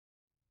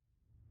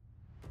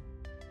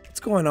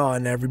going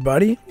on,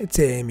 everybody? It's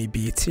AME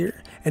Beats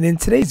here, and in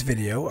today's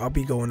video I'll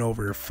be going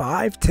over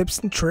 5 tips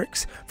and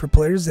tricks for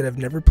players that have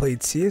never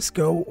played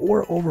CSGO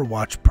or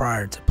Overwatch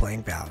prior to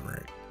playing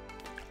Valorant.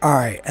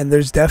 Alright, and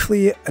there's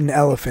definitely an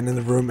elephant in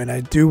the room, and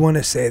I do want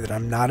to say that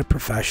I'm not a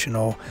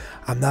professional.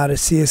 I'm not a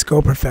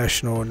CSGO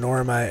professional, nor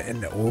am I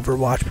an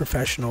Overwatch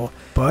professional,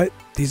 but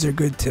these are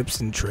good tips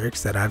and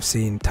tricks that I've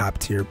seen top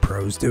tier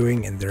pros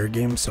doing in their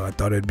games, so I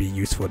thought it'd be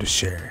useful to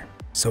share.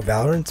 So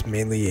Valorant's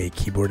mainly a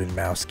keyboard and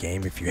mouse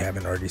game if you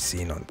haven't already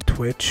seen on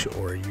Twitch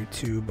or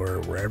YouTube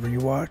or wherever you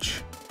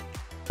watch.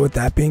 With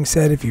that being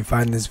said, if you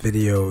find this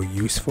video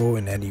useful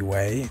in any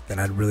way, then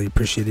I'd really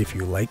appreciate it if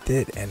you liked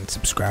it and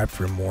subscribe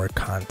for more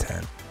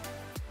content.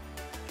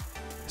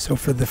 So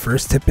for the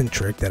first tip and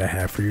trick that I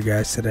have for you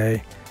guys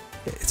today,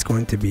 it's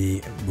going to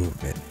be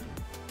movement.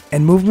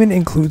 And movement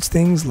includes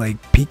things like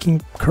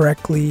peeking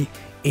correctly,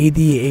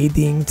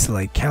 ADing to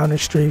like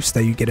counter-strafe so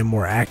that you get a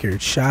more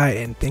accurate shot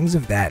and things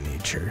of that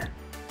nature.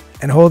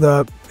 And hold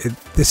up,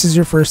 if this is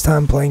your first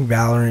time playing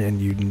Valorant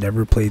and you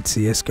never played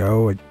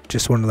CSGO, I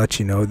just want to let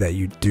you know that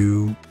you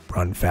do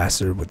run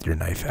faster with your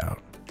knife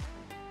out.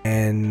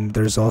 And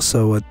there's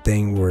also a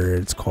thing where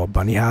it's called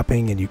bunny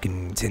hopping, and you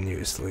can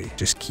continuously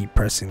just keep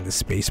pressing the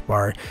space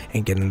bar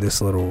and get in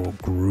this little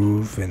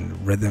groove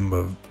and rhythm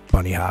of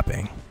bunny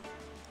hopping.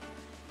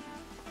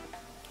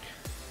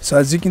 So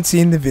as you can see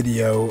in the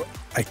video,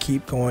 I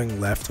keep going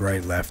left,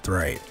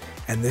 right,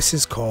 and this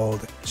is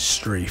called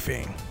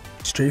strafing.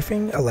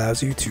 Strafing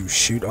allows you to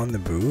shoot on the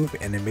move,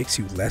 and it makes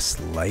you less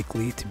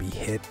likely to be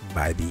hit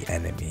by the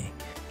enemy.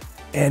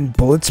 And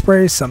bullet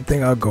spray is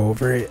something I'll go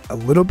over a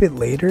little bit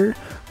later,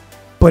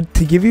 but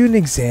to give you an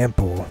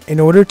example, in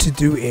order to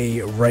do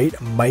a right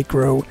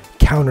micro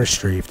counter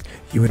strafe,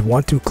 you would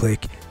want to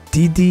click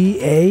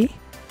DDA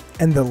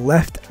and the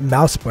left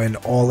mouse button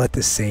all at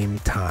the same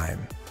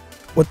time.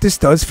 What this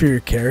does for your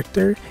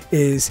character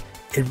is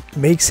it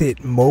makes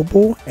it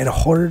mobile and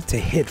harder to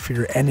hit for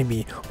your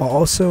enemy, while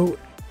also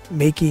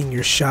making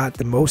your shot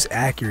the most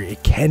accurate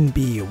it can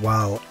be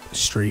while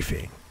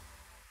strafing.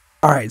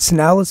 Alright, so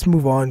now let's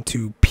move on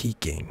to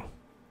peeking.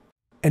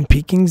 And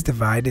peeking is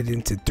divided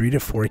into 3 to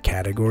 4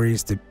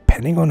 categories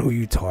depending on who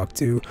you talk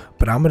to,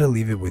 but I'm going to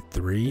leave it with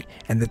 3,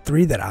 and the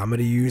 3 that I'm going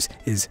to use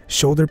is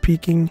shoulder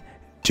peeking,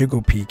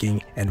 jiggle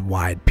peeking, and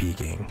wide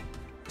peeking.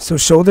 So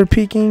shoulder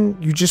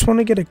peeking, you just want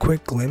to get a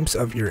quick glimpse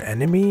of your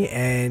enemy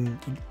and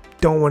you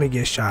don't want to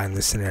get shot in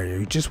this scenario.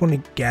 You just want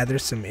to gather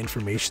some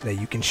information that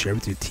you can share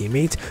with your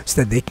teammates so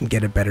that they can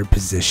get a better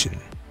position.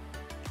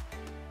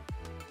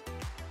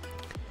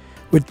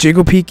 With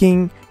jiggle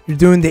peeking, you're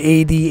doing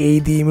the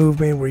AD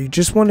movement where you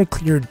just want to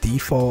clear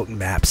default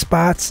map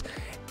spots,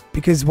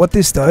 because what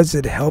this does,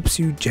 it helps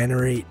you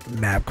generate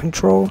map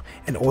control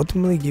and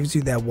ultimately gives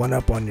you that one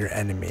up on your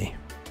enemy.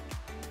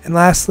 And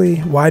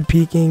lastly, wide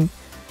peeking.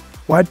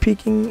 Wide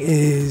peeking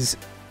is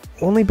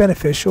only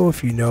beneficial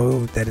if you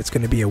know that it's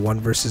going to be a 1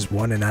 versus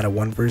 1 and not a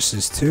 1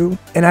 versus 2.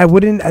 And I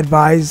wouldn't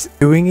advise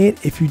doing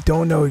it if you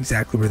don't know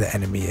exactly where the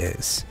enemy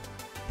is.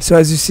 So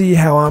as you see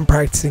how I'm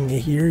practicing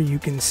it here, you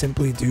can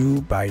simply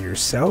do by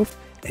yourself.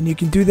 And you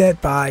can do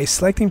that by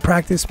selecting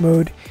practice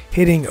mode,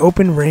 hitting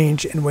open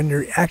range, and when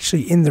you're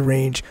actually in the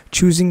range,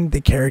 choosing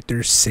the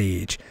character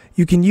Sage.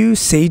 You can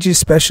use Sage's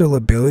special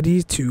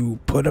ability to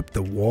put up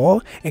the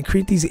wall and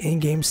create these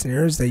in-game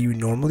scenarios that you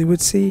normally would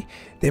see.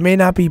 They may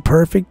not be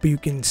perfect, but you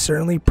can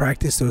certainly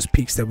practice those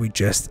peaks that we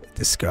just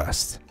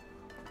discussed.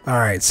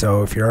 Alright,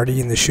 so if you're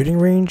already in the shooting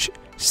range,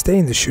 stay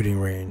in the shooting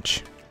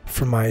range.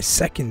 For my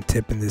second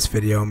tip in this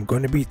video, I'm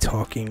going to be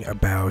talking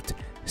about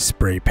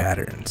spray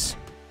patterns.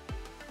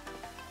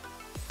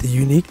 The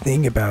unique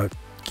thing about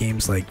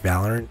games like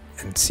Valorant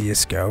and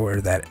CSGO are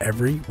that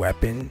every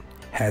weapon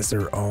has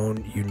their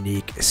own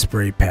unique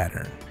spray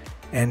pattern.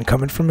 And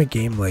coming from a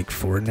game like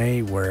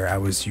Fortnite where I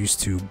was used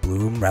to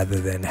bloom rather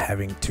than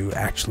having to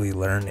actually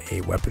learn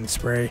a weapon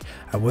spray,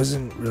 I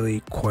wasn't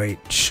really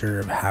quite sure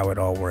of how it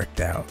all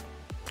worked out.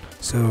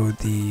 So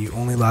the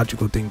only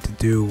logical thing to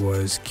do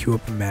was queue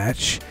up a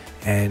match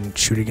and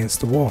shoot against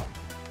the wall.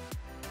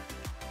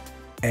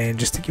 And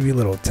just to give you a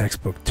little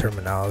textbook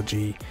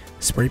terminology,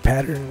 spray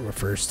pattern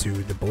refers to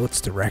the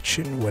bullet's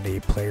direction when a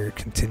player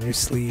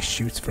continuously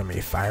shoots from a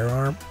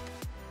firearm.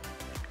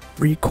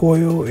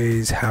 Recoil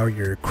is how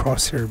your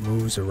crosshair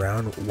moves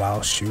around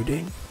while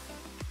shooting.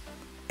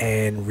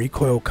 And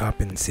recoil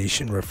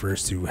compensation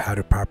refers to how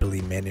to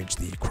properly manage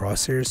the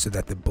crosshairs so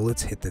that the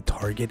bullets hit the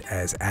target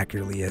as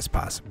accurately as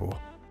possible.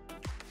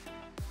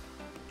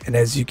 And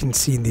as you can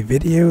see in the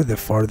video, the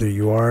farther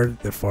you are,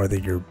 the farther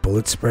your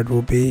bullet spread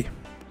will be.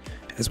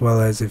 As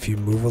well as if you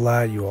move a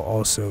lot, you will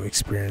also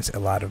experience a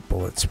lot of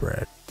bullet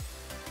spread.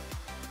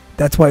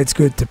 That's why it's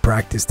good to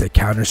practice the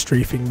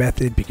counter-strafing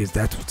method, because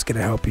that's what's going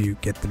to help you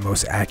get the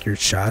most accurate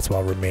shots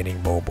while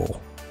remaining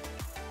mobile.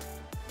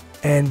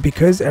 And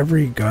because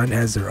every gun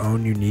has their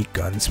own unique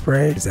gun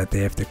spray, is that they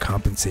have to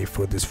compensate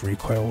for this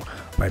recoil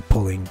by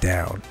pulling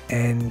down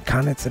and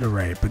kind of to the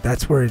right, but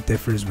that's where it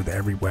differs with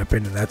every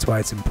weapon, and that's why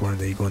it's important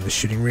that you go in the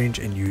shooting range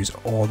and use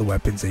all the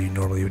weapons that you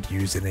normally would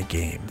use in a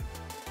game.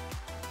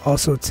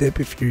 Also tip,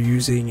 if you're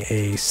using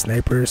a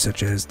sniper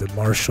such as the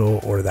marshal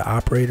or the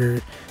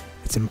operator,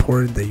 it's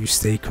important that you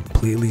stay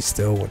completely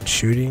still when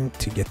shooting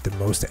to get the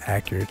most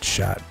accurate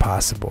shot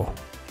possible.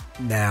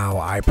 Now,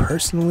 I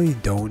personally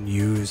don't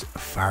use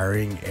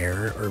firing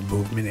air or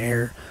movement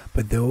air,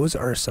 but those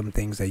are some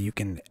things that you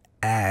can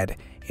add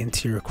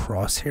into your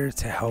crosshair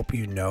to help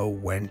you know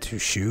when to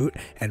shoot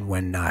and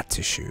when not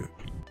to shoot.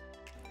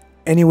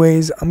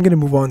 Anyways, I'm going to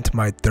move on to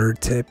my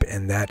third tip,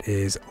 and that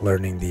is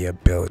learning the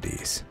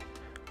abilities.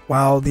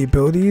 While the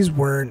abilities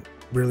weren't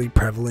really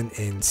prevalent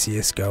in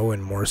CSGO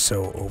and more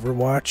so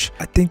Overwatch,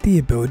 I think the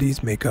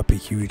abilities make up a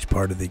huge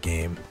part of the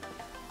game.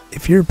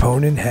 If your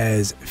opponent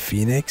has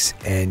Phoenix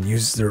and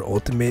uses their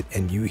ultimate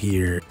and you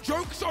hear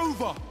 "Joke's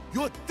over,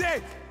 you're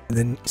dead," and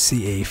then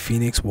see a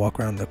Phoenix walk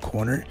around the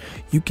corner,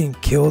 you can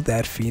kill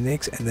that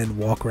Phoenix and then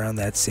walk around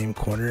that same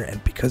corner,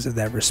 and because of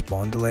that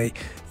respawn delay,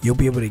 you'll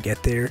be able to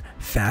get there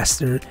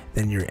faster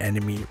than your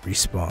enemy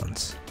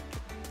respawns.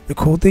 The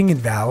cool thing in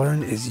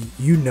Valorant is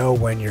you know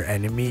when your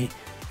enemy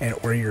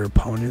or your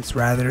opponents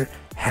rather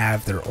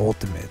have their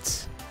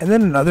ultimates. And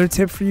then another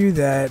tip for you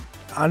that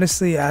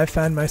honestly I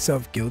find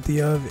myself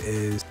guilty of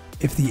is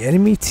if the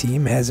enemy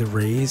team has a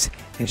Raze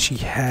and she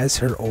has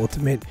her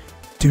ultimate,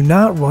 do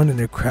not run in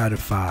a crowd of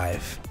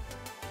 5.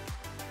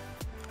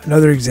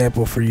 Another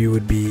example for you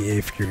would be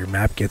if your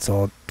map gets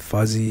all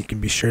fuzzy, you can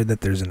be sure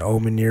that there's an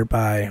Omen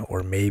nearby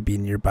or maybe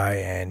nearby,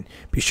 and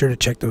be sure to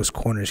check those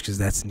corners because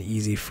that's an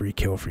easy free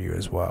kill for you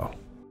as well.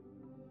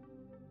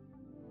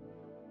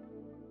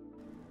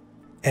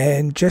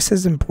 And just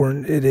as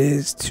important it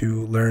is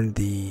to learn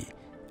the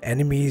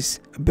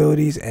enemies'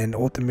 abilities and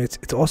ultimates,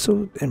 it's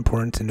also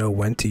important to know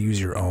when to use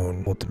your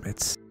own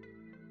ultimates.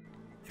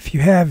 If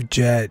you have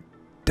Jet,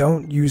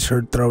 don't use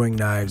her throwing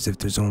knives if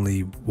there's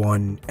only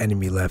one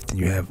enemy left and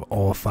you have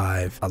all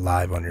 5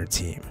 alive on your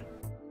team.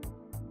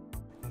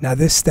 Now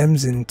this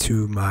stems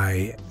into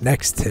my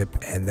next tip,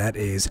 and that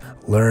is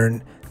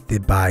learn the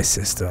buy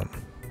system.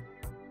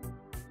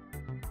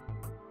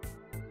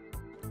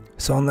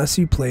 So unless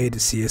you played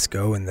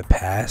CSGO in the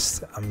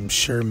past, I'm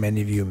sure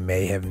many of you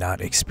may have not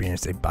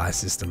experienced a buy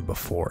system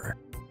before.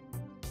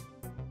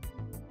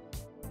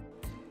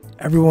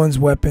 Everyone's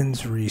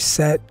weapons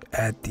reset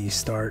at the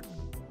start.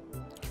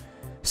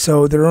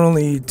 So there are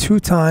only 2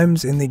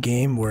 times in the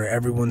game where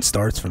everyone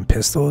starts from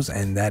pistols,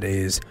 and that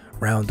is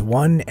round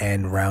 1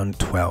 and round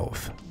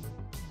 12.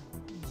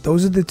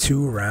 Those are the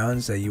 2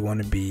 rounds that you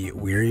want to be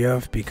wary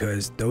of,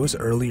 because those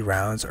early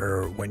rounds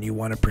are when you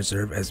want to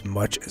preserve as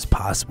much as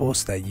possible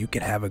so that you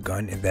can have a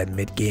gun in that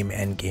mid-game,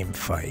 end-game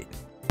fight.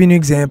 To give you an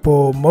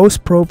example,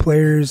 most pro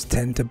players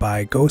tend to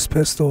buy ghost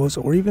pistols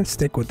or even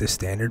stick with the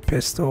standard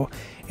pistol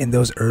in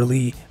those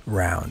early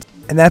rounds.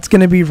 And that's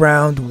going to be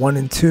round 1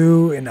 and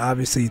 2 and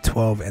obviously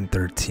 12 and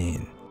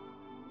 13.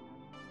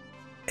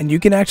 And you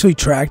can actually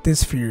track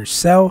this for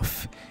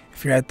yourself.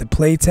 If you're at the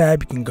play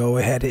tab, you can go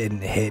ahead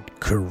and hit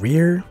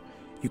career.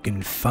 You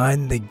can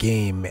find the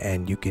game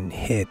and you can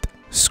hit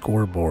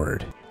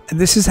scoreboard. And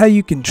this is how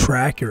you can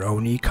track your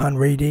own econ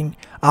rating.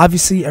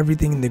 Obviously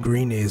everything in the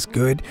green is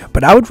good,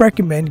 but I would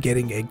recommend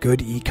getting a good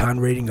econ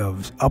rating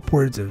of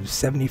upwards of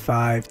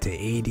 75 to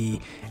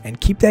 80 and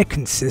keep that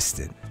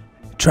consistent.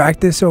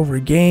 Track this over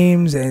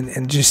games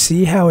and just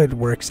see how it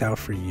works out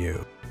for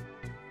you.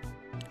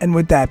 And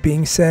with that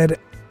being said,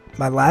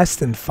 my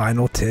last and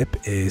final tip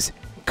is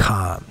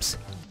comms.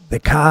 The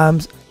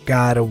comms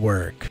gotta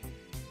work.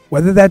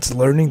 Whether that's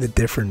learning the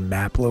different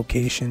map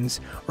locations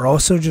or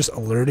also just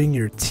alerting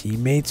your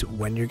teammates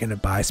when you're going to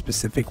buy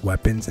specific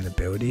weapons and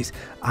abilities,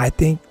 I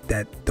think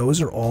that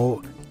those are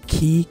all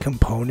key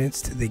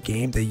components to the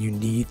game that you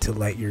need to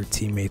let your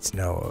teammates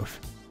know of.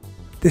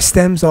 This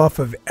stems off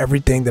of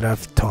everything that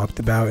I've talked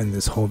about in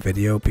this whole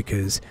video,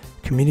 because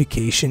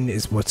communication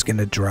is what's going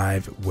to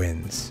drive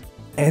wins.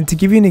 And to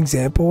give you an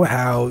example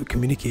how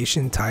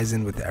communication ties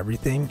in with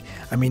everything,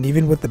 I mean,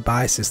 even with the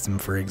buy system,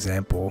 for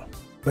example,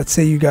 let's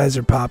say you guys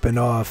are popping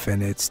off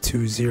and it's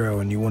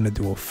 2-0 and you want to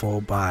do a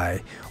full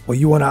buy. Well,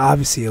 you want to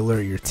obviously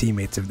alert your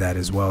teammates of that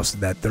as well so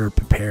that they're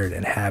prepared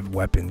and have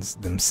weapons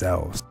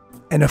themselves.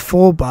 And a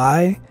full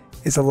buy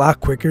is a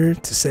lot quicker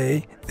to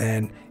say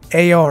than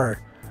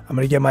AR, I'm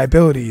going to get my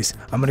abilities,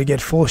 I'm going to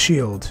get full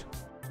shield.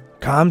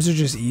 Comms are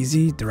just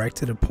easy, direct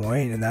to the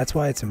point, and that's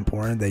why it's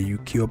important that you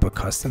queue up a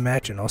custom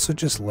match and also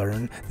just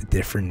learn the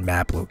different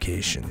map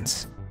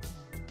locations.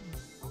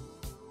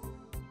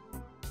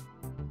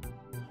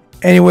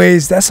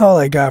 Anyways, that's all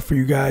I got for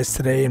you guys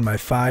today in my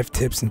 5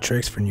 tips and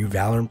tricks for new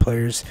Valorant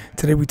players.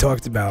 Today we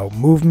talked about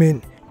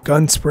movement,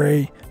 gun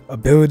spray,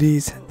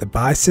 abilities, the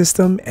buy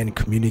system, and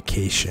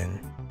communication.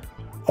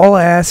 All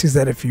I ask is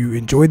that if you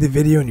enjoyed the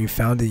video and you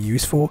found it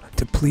useful,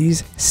 to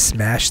please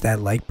smash that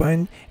like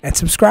button and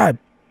subscribe,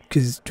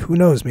 because who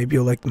knows, maybe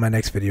you'll like my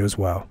next video as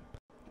well.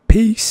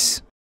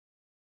 Peace!